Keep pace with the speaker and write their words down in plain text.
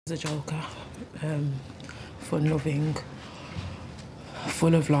The joker, fun-loving,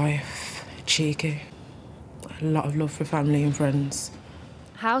 full of life, cheeky, a lot of love for family and friends.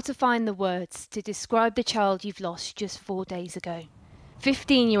 How to find the words to describe the child you've lost just 4 days ago.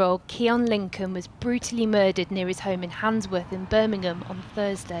 15-year-old Keon Lincoln was brutally murdered near his home in Handsworth in Birmingham on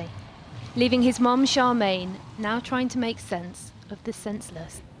Thursday, leaving his mum Sharmaine now trying to make sense of the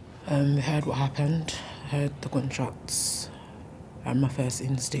senseless. We heard what happened, heard the gunshots, and my first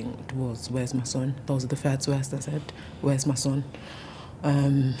instinct was, where's my son? Those are the first words I said, where's my son?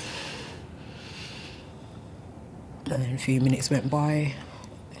 And then a few minutes went by,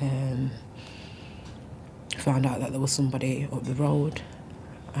 found out that there was somebody up the road,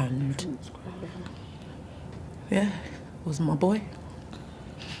 and yeah, it was my boy.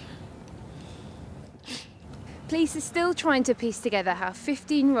 Police are still trying to piece together how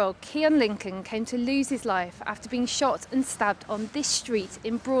 15-year-old Keon Lincoln came to lose his life after being shot and stabbed on this street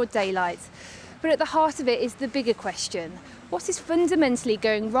in broad daylight. But at the heart of it is the bigger question. What is fundamentally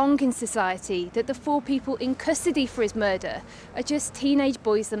going wrong in society that the 4 people in custody for his murder are just teenage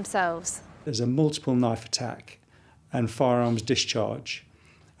boys themselves? There's a multiple knife attack and firearms discharge,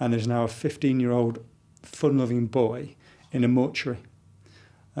 and there's now a 15-year-old fun-loving boy in a mortuary.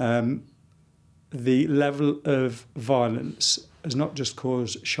 The level of violence has not just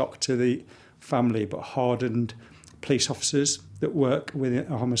caused shock to the family, but hardened police officers that work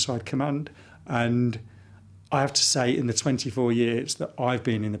within a homicide command. And I have to say, in the 24 years that I've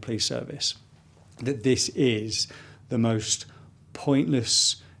been in the police service, that this is the most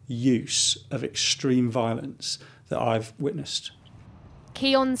pointless use of extreme violence that I've witnessed.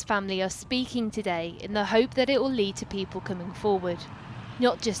 Keon's family are speaking today in the hope that it will lead to people coming forward.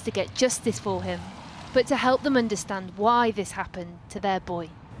 Not just to get justice for him, but to help them understand why this happened to their boy.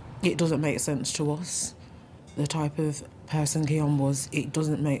 It doesn't make sense to us, the type of person Keon was. It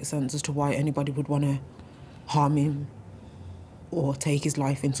doesn't make sense as to why anybody would want to harm him or take his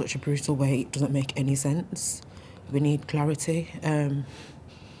life in such a brutal way. It doesn't make any sense. We need clarity.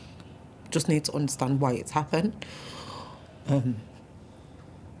 Just need to understand why it's happened.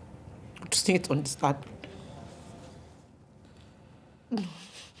 Just need to understand.